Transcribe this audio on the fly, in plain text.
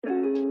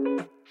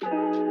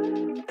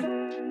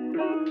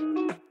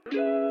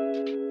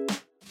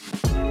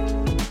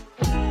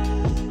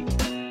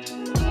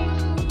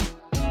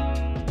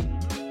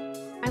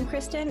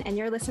Kristen, and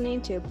you're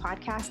listening to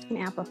Podcast and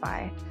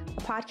Amplify,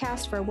 a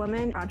podcast for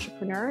women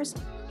entrepreneurs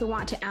who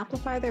want to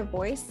amplify their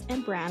voice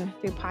and brand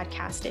through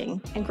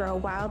podcasting and grow a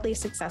wildly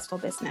successful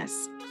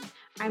business.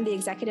 I'm the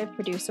executive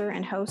producer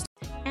and host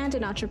and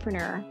an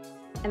entrepreneur,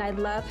 and I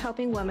love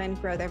helping women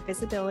grow their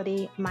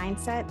visibility,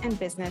 mindset, and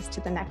business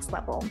to the next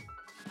level.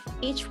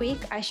 Each week,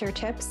 I share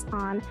tips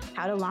on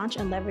how to launch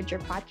and leverage your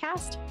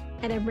podcast,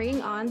 and I'm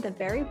bringing on the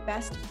very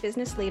best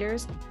business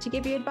leaders to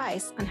give you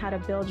advice on how to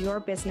build your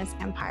business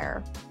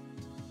empire.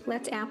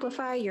 Let's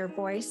amplify your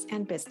voice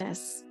and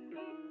business.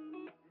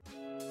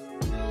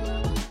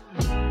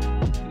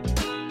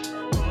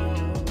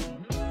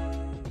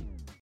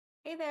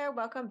 Hey there,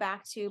 welcome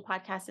back to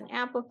Podcast and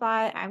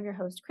Amplify. I'm your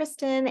host,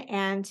 Kristen,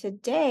 and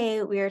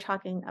today we are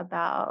talking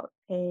about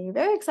a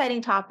very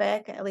exciting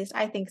topic, at least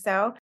I think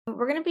so.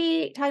 We're going to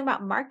be talking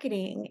about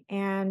marketing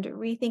and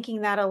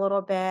rethinking that a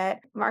little bit.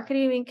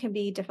 Marketing can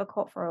be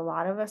difficult for a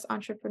lot of us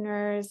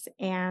entrepreneurs,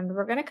 and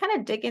we're going to kind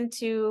of dig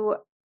into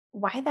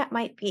why that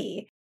might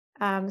be.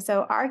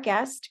 So our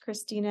guest,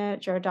 Christina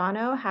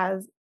Giordano,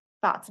 has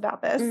thoughts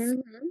about this.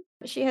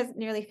 Mm-hmm. She has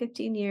nearly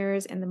 15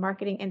 years in the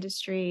marketing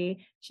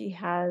industry. She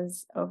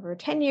has over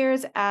 10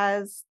 years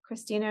as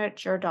Christina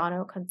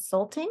Giordano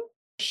Consulting.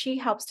 She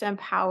helps to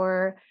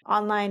empower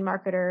online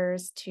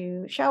marketers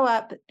to show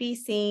up, be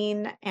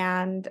seen,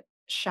 and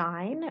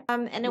shine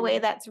in a way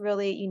that's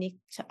really unique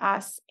to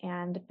us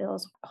and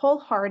feels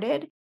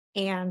wholehearted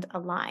and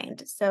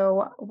aligned.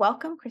 So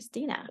welcome,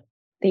 Christina.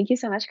 Thank you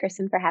so much,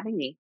 Kristen, for having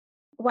me.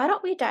 Why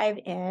don't we dive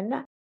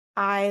in?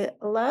 I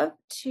love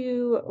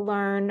to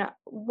learn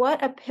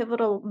what a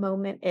pivotal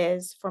moment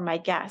is for my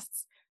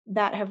guests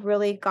that have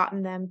really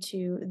gotten them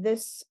to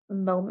this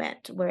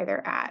moment where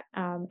they're at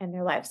in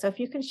their life. So if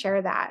you can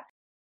share that.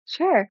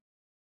 Sure.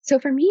 So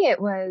for me, it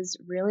was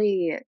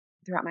really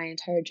throughout my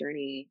entire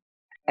journey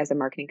as a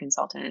marketing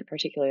consultant,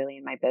 particularly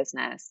in my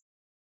business,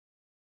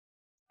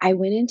 I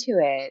went into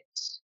it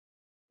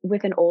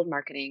with an old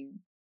marketing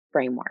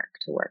framework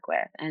to work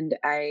with. And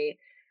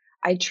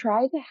I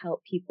tried to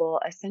help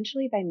people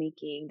essentially by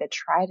making the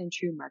tried and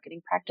true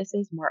marketing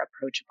practices more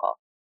approachable.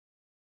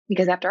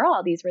 Because after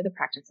all, these were the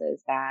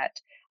practices that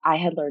I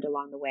had learned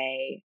along the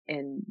way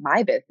in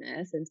my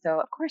business. And so,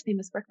 of course, they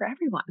must work for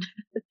everyone.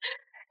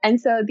 And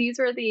so these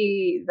were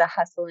the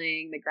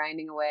hustling, the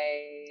grinding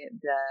away,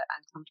 the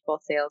uncomfortable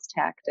sales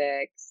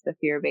tactics, the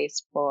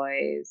fear-based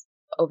ploys,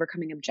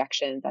 overcoming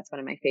objections. That's one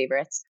of my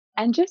favorites.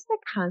 And just the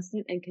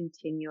constant and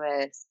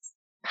continuous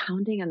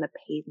pounding on the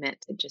pavement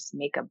to just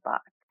make a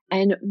buck.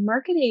 And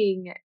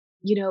marketing,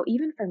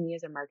 even for me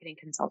as a marketing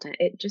consultant,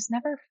 it just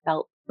never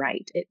felt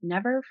right. It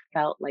never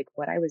felt like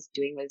what I was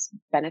doing was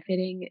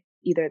benefiting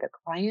either the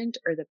client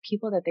or the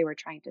people that they were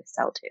trying to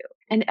sell to.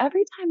 And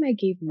every time I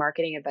gave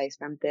marketing advice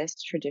from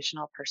this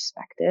traditional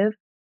perspective,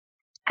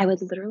 I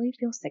would literally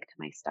feel sick to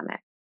my stomach.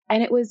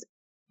 And it was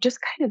just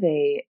kind of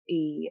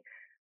a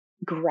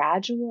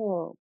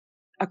gradual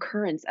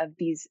occurrence of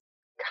these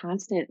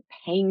constant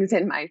pangs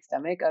in my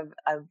stomach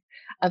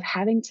of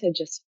having to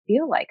just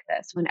feel like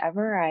this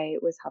whenever I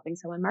was helping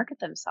someone market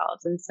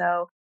themselves. And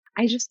so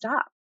I just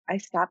stopped. I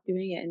stopped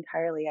doing it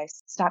entirely. I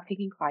stopped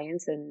taking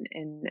clients and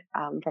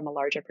from a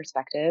larger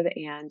perspective,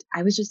 and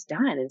I was just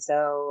done. And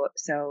so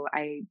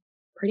I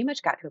pretty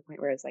much got to a point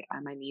where I was like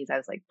on my knees. I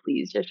was like,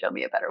 please just show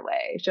me a better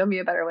way. Show me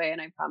a better way.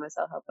 And I promise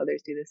I'll help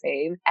others do the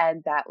same.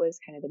 And that was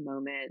kind of the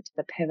moment,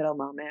 the pivotal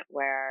moment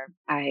where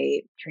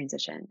I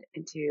transitioned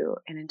into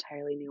an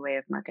entirely new way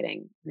of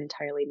marketing, an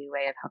entirely new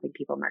way of helping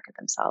people market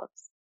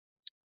themselves.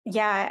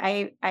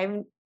 Yeah,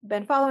 I've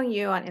been following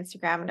you on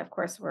Instagram, and of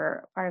course,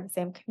 we're part of the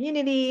same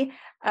community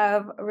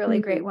of really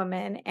great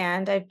women.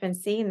 And I've been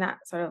seeing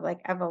that sort of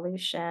like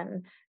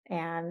evolution.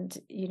 And,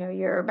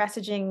 your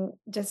messaging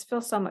just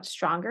feels so much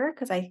stronger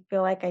because I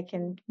feel like I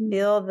can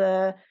feel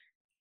the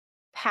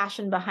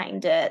passion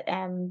behind it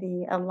and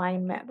the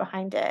alignment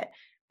behind it.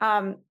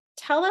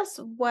 Tell us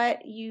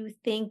what you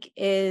think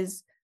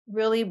is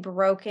really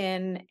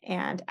broken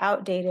and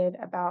outdated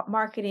about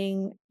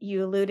marketing.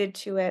 You alluded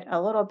to it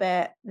a little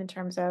bit in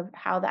terms of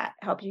how that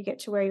helped you get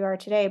to where you are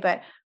today,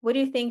 but what do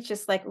you think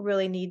just like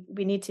we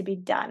need to be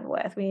done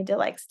with? We need to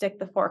like stick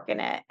the fork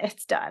in it.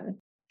 It's done.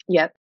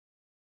 Yep.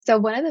 So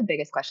one of the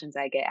biggest questions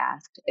I get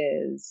asked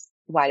is,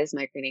 why does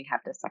marketing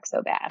have to suck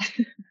so bad?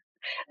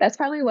 That's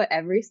probably what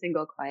every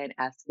single client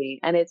asks me.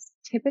 And it's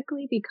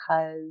typically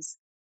because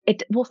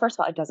first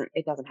of all, it doesn't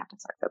have to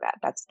suck so bad.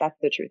 That's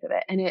the truth of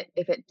it. And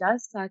if it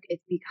does suck,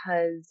 it's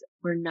because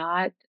we're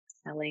not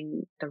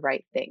selling the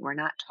right thing. We're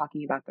not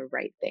talking about the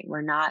right thing.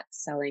 We're not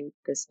selling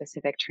the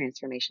specific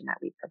transformation that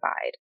we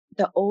provide.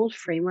 The old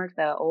framework,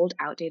 the old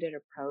outdated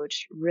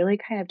approach really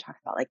kind of talks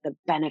about like the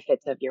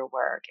benefits of your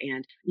work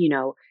and,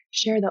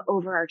 share the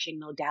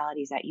overarching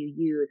modalities that you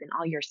use and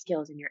all your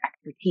skills and your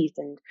expertise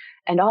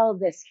and all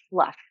of this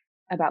fluff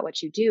about what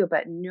you do,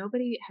 but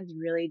nobody has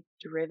really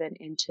driven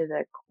into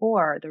the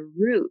core, the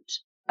root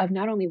of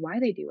not only why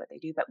they do what they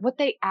do, but what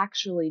they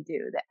actually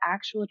do, the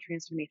actual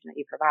transformation that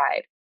you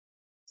provide.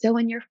 So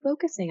when you're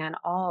focusing on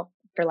all,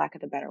 for lack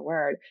of a better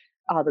word,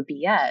 all the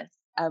BS,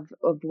 of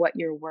what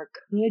your work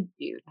could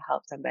do to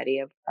help somebody,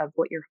 of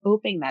what you're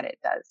hoping that it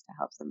does to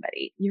help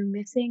somebody, you're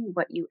missing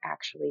what you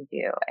actually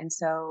do. And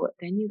so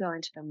then you go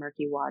into the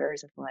murky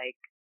waters of like,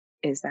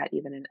 is that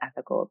even an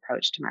ethical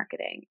approach to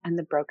marketing? And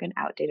the broken,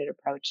 outdated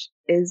approach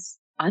is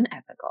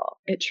unethical.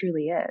 It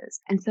truly is.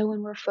 And so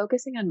when we're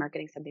focusing on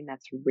marketing something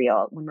that's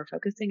real, when we're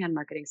focusing on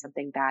marketing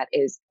something that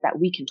is that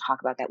we can talk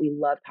about, that we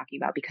love talking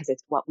about because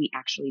it's what we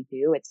actually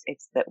do,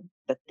 it's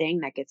the thing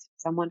that gets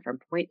someone from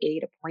point A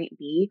to point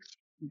B,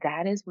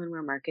 that is when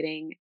we're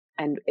marketing,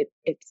 and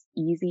it's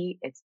easy,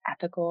 it's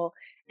ethical,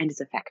 and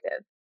it's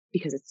effective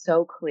because it's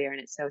so clear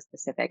and it's so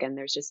specific, and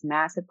there's just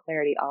massive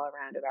clarity all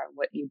around about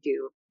what you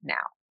do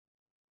now.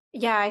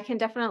 Yeah, I can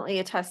definitely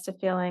attest to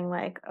feeling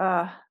like,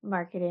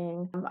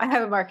 marketing. I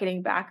have a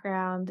marketing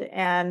background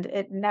and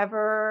it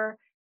never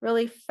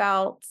really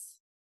felt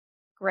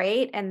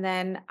great. And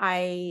then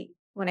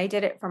when I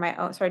did it for my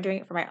own, started doing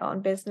it for my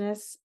own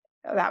business,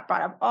 that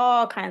brought up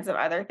all kinds of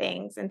other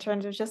things in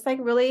terms of just like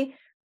really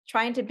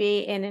trying to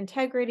be in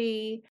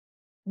integrity,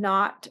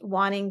 not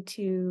wanting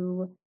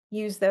to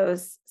use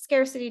those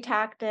scarcity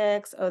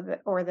tactics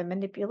or the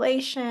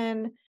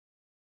manipulation.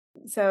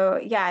 So,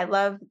 yeah, I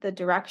love the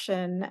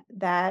direction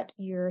that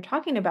you're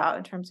talking about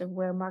in terms of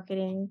where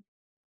marketing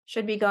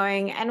should be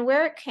going and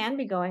where it can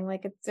be going.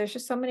 Like, there's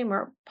just so many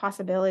more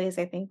possibilities,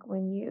 I think,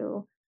 when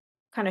you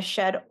kind of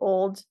shed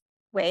old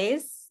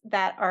ways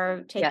that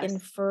are taken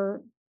Yes.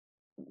 for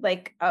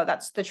like, oh,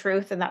 that's the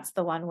truth and that's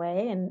the one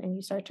way. And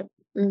you start to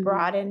Hmm.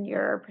 broaden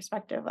your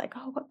perspective, like,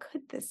 oh, what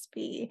could this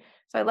be?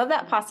 So I love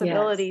that Yes.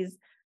 possibilities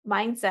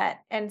mindset.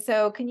 And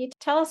so can you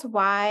tell us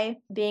why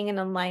being in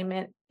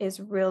alignment is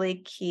really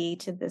key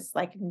to this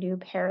like new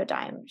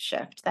paradigm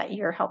shift that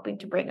you're helping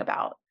to bring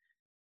about?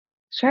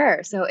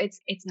 Sure. So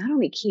it's not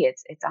only key,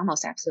 it's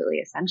almost absolutely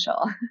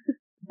essential.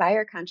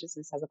 Buyer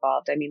consciousness has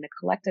evolved. I mean, the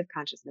collective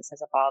consciousness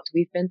has evolved.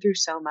 We've been through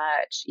so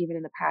much, even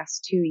in the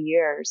past 2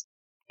 years.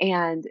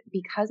 And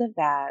because of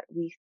that,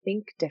 we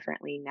think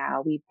differently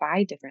now. We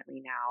buy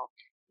differently now.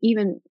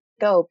 Even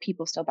though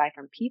people still buy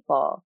from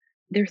people,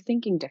 they're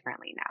thinking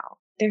differently now.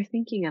 They're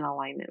thinking in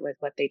alignment with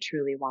what they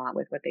truly want,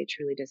 with what they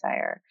truly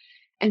desire.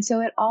 And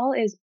so it all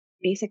is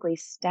basically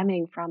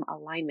stemming from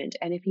alignment.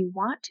 And if you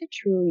want to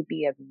truly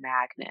be a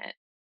magnet,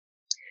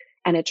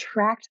 and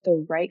attract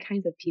the right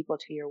kinds of people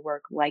to your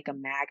work like a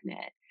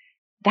magnet,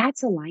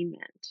 that's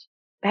alignment.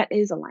 That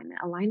is alignment.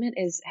 Alignment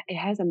it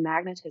has a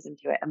magnetism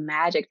to it, a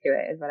magic to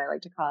it is what I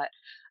like to call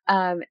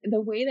it.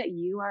 The way that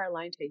you are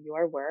aligned to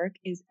your work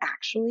is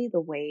actually the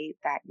way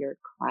that your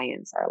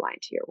clients are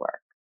aligned to your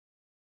work.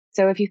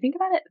 So if you think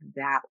about it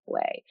that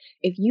way,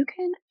 if you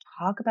can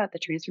talk about the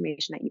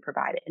transformation that you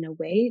provide in a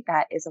way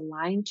that is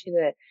aligned to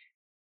the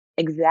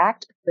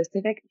exact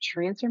specific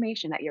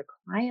transformation that your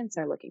clients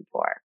are looking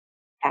for,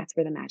 that's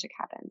where the magic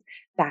happens.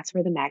 That's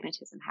where the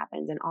magnetism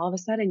happens. And all of a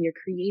sudden, you're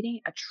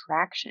creating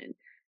attraction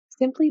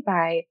simply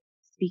by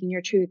speaking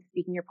your truth,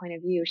 speaking your point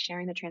of view,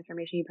 sharing the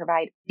transformation you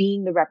provide,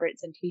 being the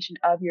representation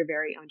of your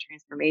very own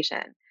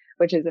transformation,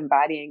 which is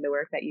embodying the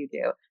work that you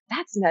do.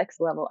 That's next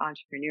level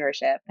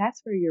entrepreneurship. That's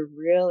where you're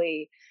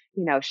really,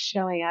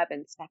 showing up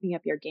and stepping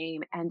up your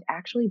game and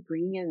actually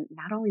bringing in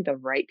not only the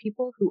right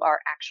people who are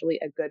actually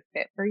a good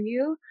fit for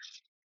you,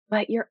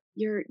 but you're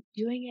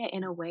doing it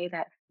in a way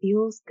that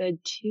feels good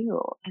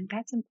too, and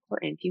that's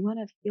important. If you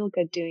wanna feel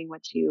good doing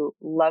what you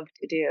love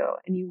to do,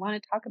 and you wanna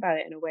talk about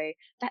it in a way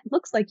that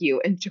looks like you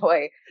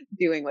enjoy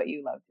doing what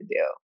you love to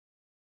do.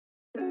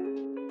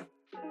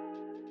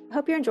 I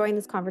hope you're enjoying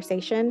this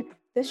conversation.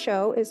 This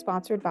show is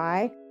sponsored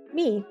by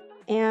me.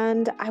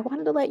 And I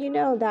wanted to let you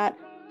know that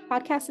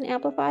Podcast and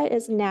Amplify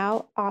is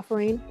now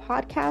offering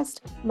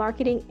podcast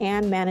marketing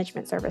and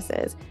management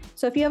services.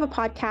 So if you have a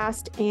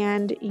podcast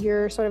and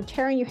you're sort of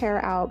tearing your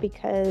hair out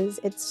because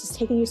it's just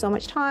taking you so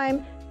much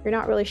time, you're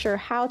not really sure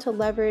how to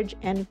leverage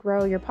and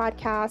grow your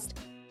podcast,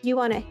 you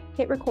want to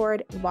hit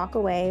record and walk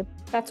away.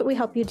 That's what we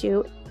help you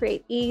do.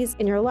 Create ease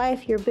in your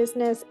life, your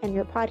business, and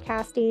your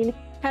podcasting.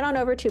 Head on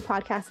over to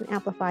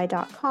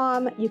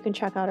podcastandamplify.com. You can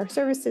check out our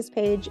services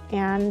page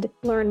and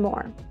learn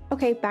more.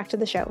 Okay, back to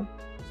the show.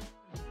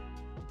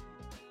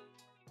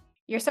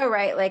 You're so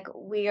right. Like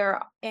we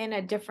are in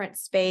a different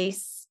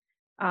space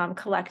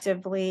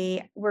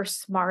collectively. We're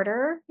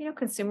smarter.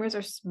 Consumers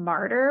are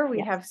smarter. We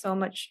Yes. have so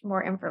much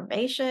more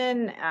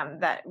information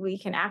that we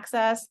can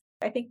access.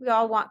 I think we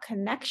all want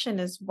connection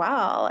as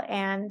well.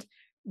 And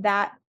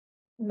that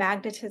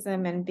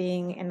magnetism and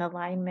being in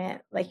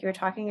alignment, like you're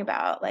talking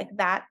about, like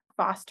that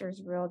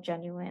fosters real,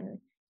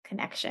 genuine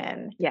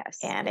connection. Yes.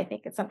 And I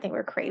think it's something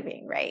we're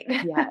craving, right?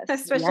 Yes.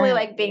 Especially Yes.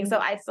 like being so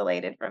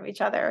isolated from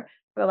each other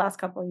for the last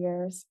couple of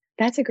years.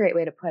 That's a great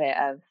way to put it,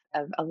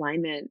 of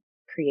alignment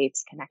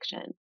creates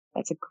connection.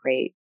 That's a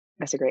great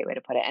way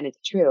to put it, and it's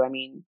true. I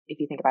mean, if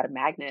you think about a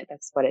magnet,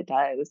 that's what it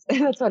does.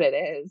 That's what it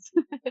is.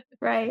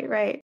 Right,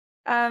 right.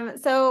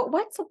 So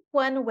what's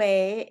one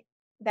way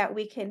that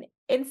we can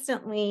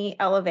instantly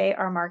elevate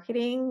our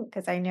marketing?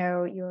 Because I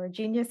know you're a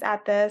genius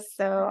at this.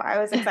 So I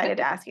was excited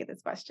to ask you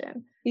this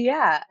question.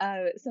 Yeah,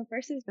 so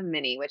first is the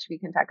mini, which we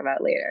can talk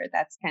about later.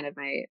 That's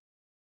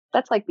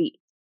like the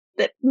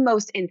the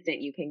most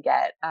instant you can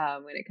get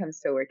when it comes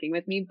to working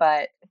with me.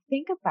 But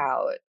think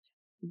about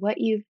what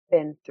you've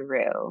been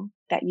through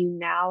that you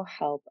now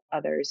help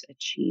others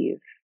achieve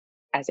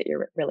as it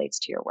relates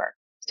to your work.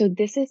 So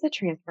this is the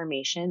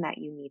transformation that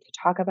you need to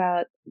talk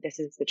about. This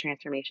is the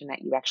transformation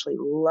that you actually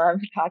love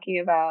talking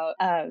about.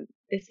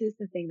 This is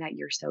the thing that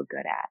you're so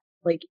good at.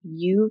 Like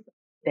you've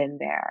been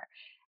there.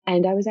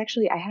 And I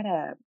had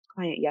a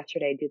client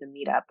yesterday do the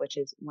meetup, which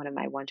is one of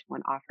my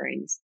one-to-one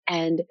offerings.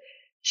 And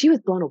she was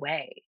blown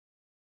away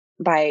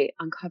by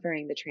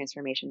uncovering the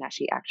transformation that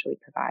she actually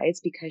provides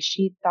because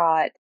she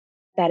thought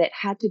that it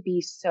had to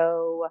be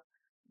so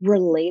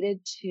related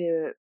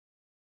to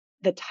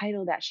the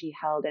title that she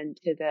held and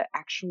to the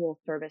actual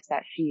service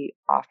that she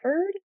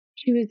offered.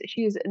 She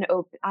was an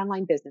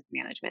online business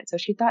management. So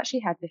she thought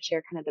she had to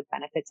share kind of the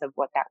benefits of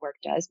what that work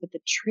does, but the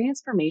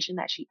transformation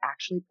that she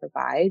actually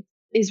provides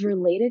is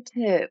related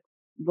to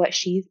what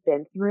she's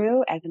been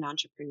through as an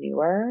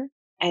entrepreneur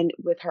and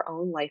with her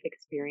own life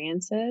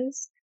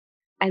experiences.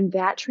 And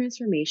that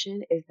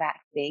transformation is that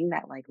thing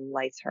that like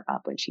lights her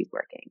up when she's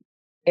working.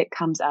 It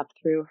comes up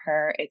through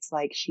her. It's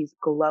like she's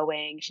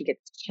glowing. She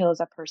gets chills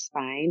up her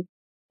spine.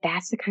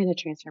 That's the kind of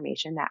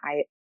transformation that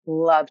I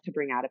love to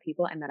bring out of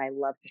people and that I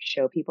love to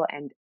show people.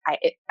 And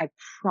I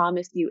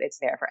promise you it's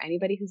there for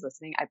anybody who's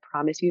listening. I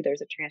promise you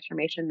there's a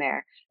transformation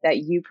there that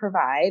you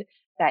provide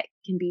that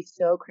can be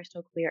so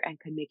crystal clear and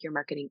can make your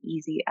marketing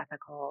easy,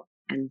 ethical,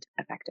 and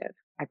effective.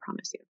 I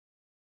promise you.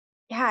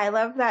 Yeah, I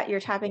love that you're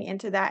tapping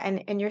into that.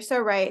 And you're so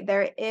right.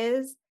 There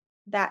is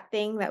that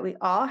thing that we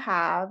all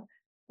have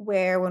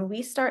where when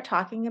we start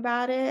talking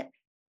about it,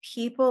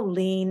 people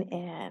lean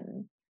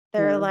in.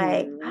 They're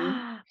like, Hmm.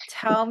 "Ah,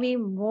 tell me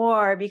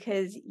more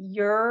because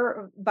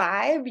your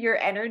vibe, your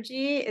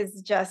energy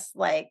is just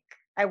like,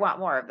 I want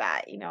more of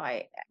that. Yeah,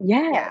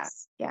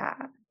 Yes. yeah.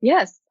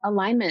 Yes,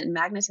 alignment,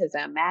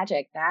 magnetism,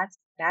 magic, that's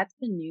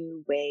the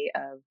new way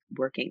of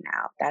working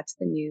now. That's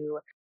the new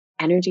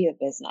energy of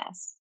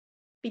business.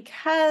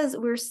 Because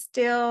we're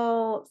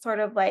still sort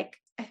of like,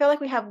 I feel like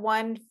we have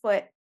one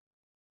foot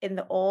in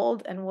the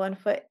old and one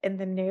foot in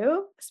the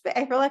new.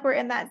 I feel like we're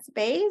in that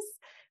space.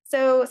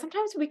 So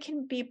sometimes we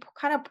can be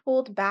kind of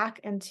pulled back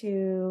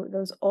into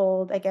those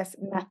old, I guess,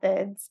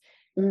 methods.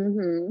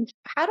 Mhm.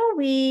 How do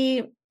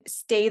we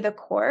stay the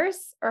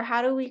course, or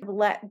how do we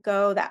let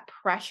go that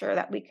pressure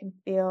that we can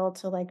feel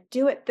to like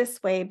do it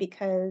this way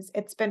because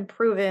it's been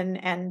proven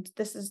and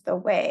this is the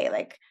way?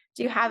 Like,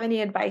 do you have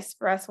any advice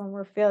for us when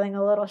we're feeling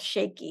a little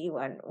shaky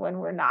when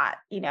we're not,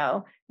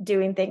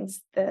 doing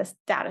things the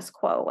status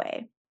quo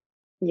way?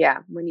 Yeah,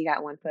 when you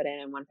got one foot in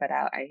and one foot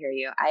out, I hear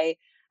you.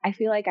 I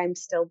feel like I'm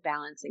still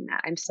balancing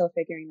that. I'm still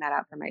figuring that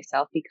out for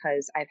myself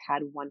because I've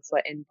had one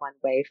foot in one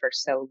way for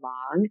so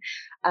long.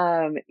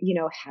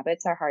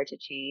 Habits are hard to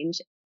change.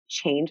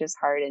 Change is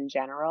hard in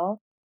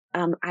general.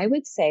 I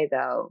would say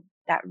though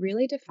that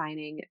really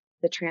defining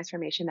the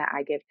transformation that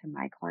I give to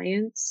my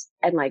clients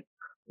and like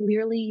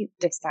clearly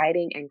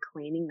deciding and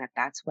claiming that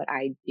that's what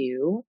I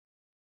do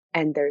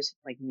and there's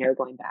like no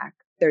going back.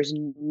 There's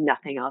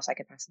nothing else I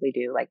could possibly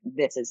do. Like,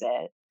 this is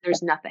it.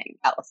 There's nothing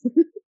else.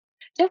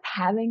 Just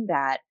having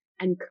that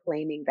and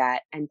claiming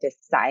that and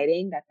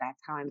deciding that that's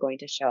how I'm going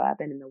to show up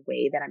and in the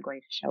way that I'm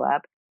going to show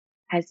up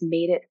has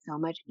made it so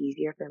much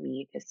easier for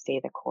me to stay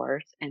the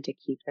course and to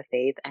keep the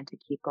faith and to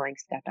keep going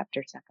step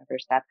after step after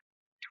step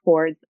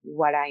towards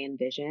what I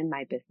envision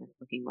my business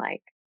looking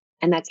like.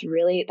 And that's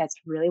really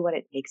what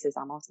it takes is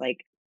almost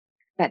like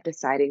that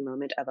deciding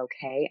moment of,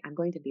 okay, I'm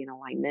going to be in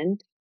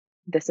alignment.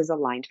 This is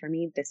aligned for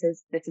me. This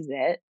is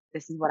it.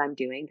 This is what I'm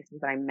doing. This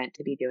is what I'm meant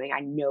to be doing. I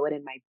know it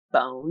in my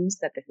bones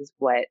that this is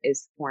what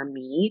is for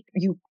me.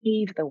 You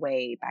pave the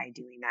way by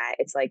doing that.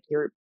 It's like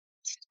you're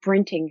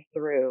sprinting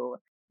through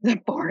the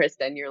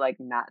forest and you're like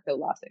not so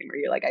lost anymore.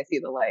 You're like, I see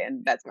the light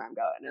and that's where I'm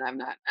going. And I'm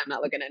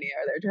not looking any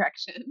other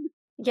direction.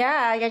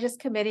 Yeah, just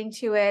committing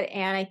to it.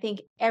 And I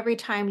think every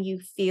time you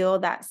feel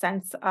that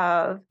sense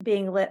of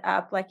being lit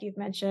up, like you've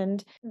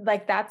mentioned,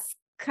 like that's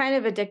kind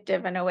of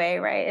addictive in a way,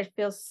 right? It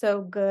feels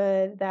so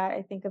good that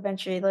I think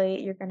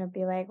eventually you're going to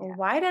be like, Yeah.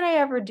 why did I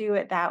ever do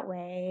it that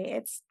way?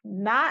 It's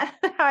not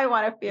how I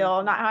want to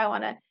feel, not Mhm. how I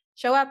want to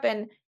show up.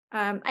 And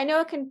I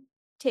know it can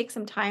take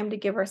some time to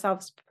give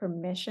ourselves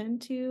permission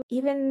to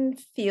even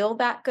feel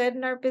that good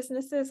in our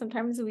businesses.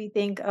 Sometimes we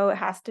think, oh, it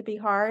has to be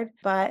hard,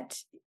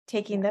 but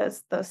taking Yeah.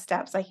 those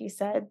steps, like you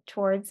said,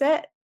 towards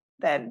it,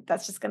 then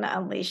that's just gonna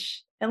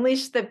unleash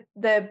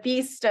the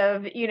beast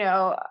of,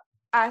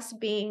 us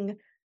being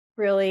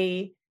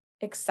really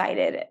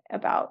excited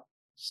about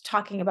just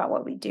talking about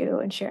what we do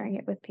and sharing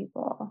it with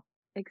people.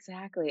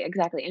 Exactly,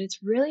 exactly. And it's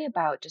really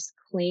about just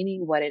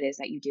claiming what it is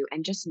that you do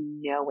and just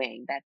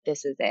knowing that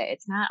this is it.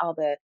 It's not all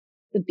the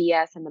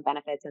BS and the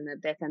benefits and the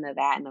this and the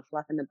that and the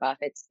fluff and the buff.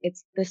 It's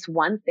this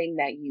one thing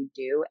that you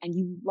do and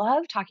you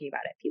love talking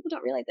about it. People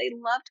don't realize they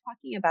love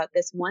talking about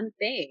this one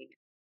thing.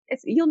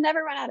 You'll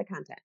never run out of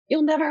content.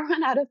 You'll never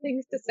run out of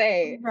things to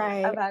say Right.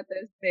 about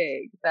this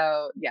thing.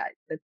 So yeah,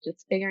 it's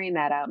just figuring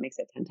that out makes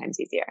it 10 times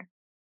easier.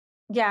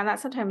 Yeah, and that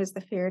sometimes is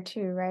the fear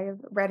too, right? Of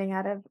running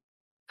out of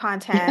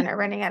content or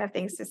running out of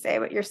things to say,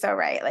 but you're so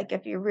right. Like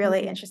if you're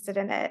really interested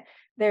in it,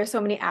 there's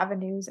so many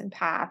avenues and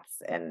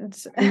paths, and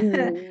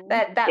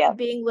that Yep.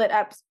 being lit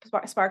up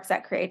sparks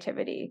that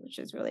creativity, which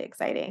is really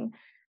exciting.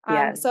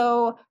 Yes.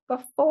 So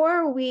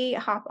before we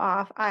hop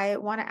off, I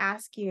want to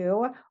ask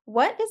you,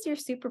 what is your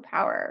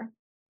superpower?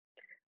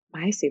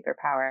 My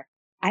superpower,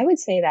 I would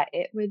say that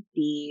it would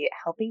be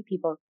helping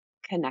people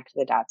connect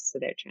the dots to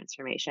their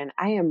transformation.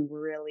 I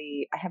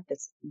have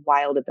this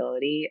wild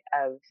ability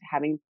of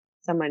having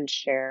someone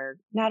share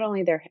not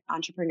only their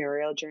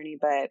entrepreneurial journey,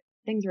 but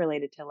things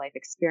related to life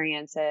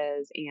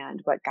experiences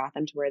and what got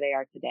them to where they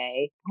are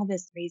today. I have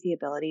this crazy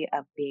ability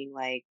of being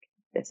like,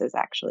 this is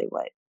actually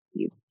what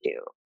you do.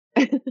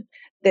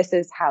 This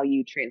is how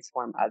you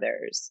transform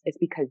others. It's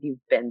because you've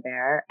been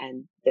there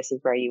and this is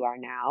where you are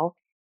now.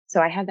 So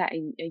I have a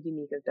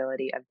unique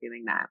ability of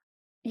doing that.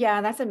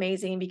 Yeah, that's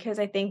amazing because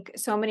I think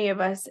so many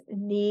of us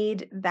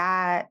need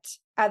that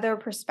other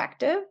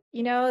perspective.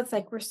 It's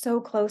like we're so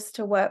close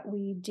to what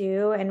we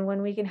do. And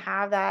when we can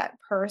have that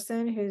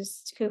person who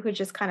could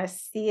just kind of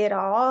see it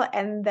all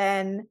and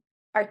then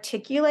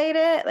articulate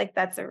it, like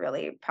that's a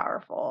really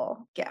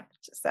powerful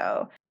gift.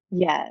 So,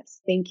 Yes,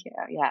 thank you.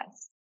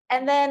 Yes.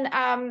 and then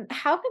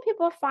how can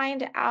people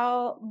find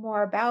out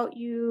more about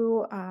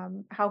you?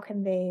 How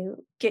can they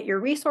get your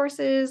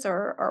resources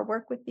or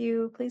work with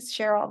you? Please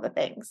share all the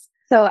things.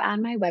 So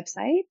on my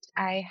website,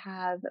 I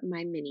have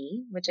my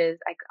mini, which is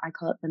I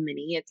call it the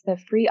mini. It's the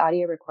free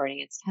audio recording.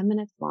 It's 10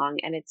 minutes long,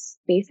 and it's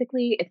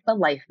the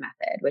life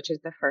method, which is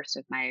the first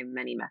of my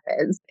many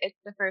methods. It's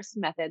the first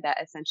method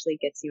that essentially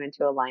gets you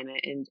into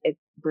alignment, and it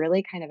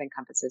really kind of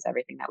encompasses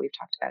everything that we've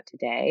talked about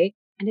today.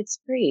 And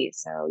it's free.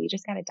 So you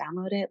just got to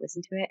download it,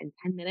 listen to it. In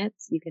 10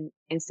 minutes, you can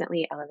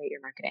instantly elevate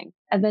your marketing.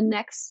 And the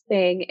next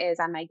thing is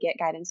on my Get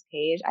Guidance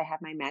page, I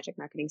have my Magic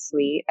Marketing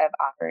Suite of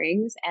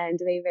offerings, and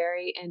they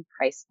vary in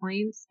price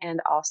points and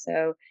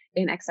also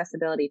in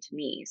accessibility to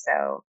me.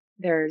 So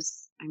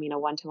there's, a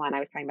one-to-one. I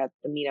was talking about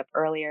the meetup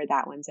earlier.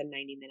 That one's a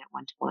 90-minute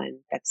one-to-one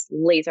that's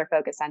laser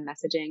focused on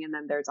messaging. And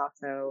then there's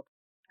also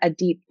a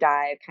deep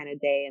dive kind of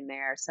day in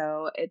there.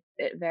 So it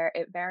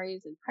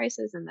varies in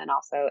prices and then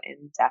also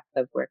in depth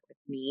of work with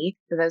me.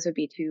 So those would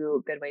be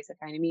two good ways of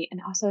finding me.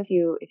 And also if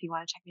you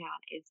want to check me out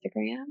on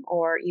Instagram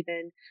or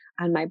even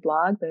on my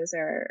blog, those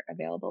are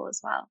available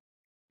as well.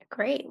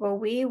 Great. Well,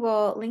 we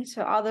will link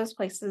to all those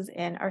places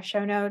in our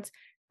show notes.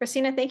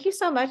 Christina, thank you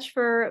so much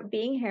for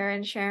being here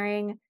and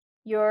sharing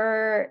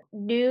your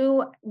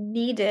new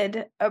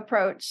needed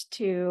approach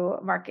to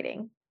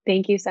marketing.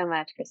 Thank you so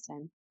much,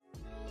 Kristen.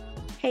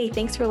 Hey,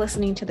 thanks for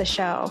listening to the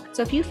show.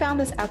 So if you found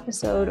this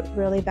episode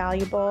really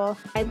valuable,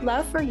 I'd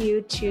love for you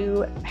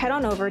to head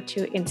on over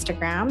to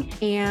Instagram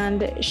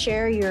and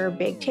share your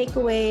big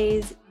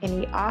takeaways,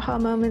 any aha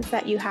moments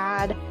that you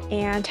had,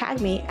 and tag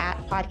me at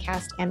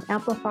Podcast and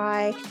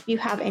Amplify. If you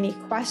have any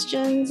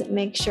questions,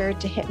 make sure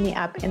to hit me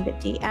up in the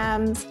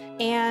DMs.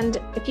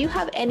 And if you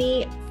have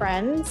any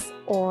friends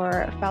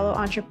or fellow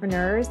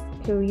entrepreneurs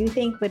who you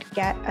think would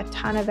get a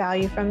ton of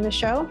value from the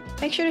show,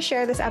 make sure to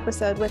share this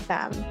episode with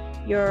them.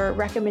 Your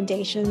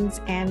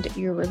recommendations and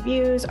your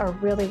reviews are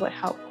really what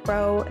help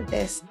grow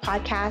this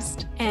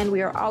podcast. And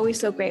we are always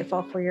so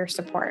grateful for your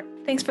support.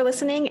 Thanks for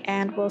listening,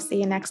 and we'll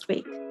see you next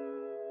week.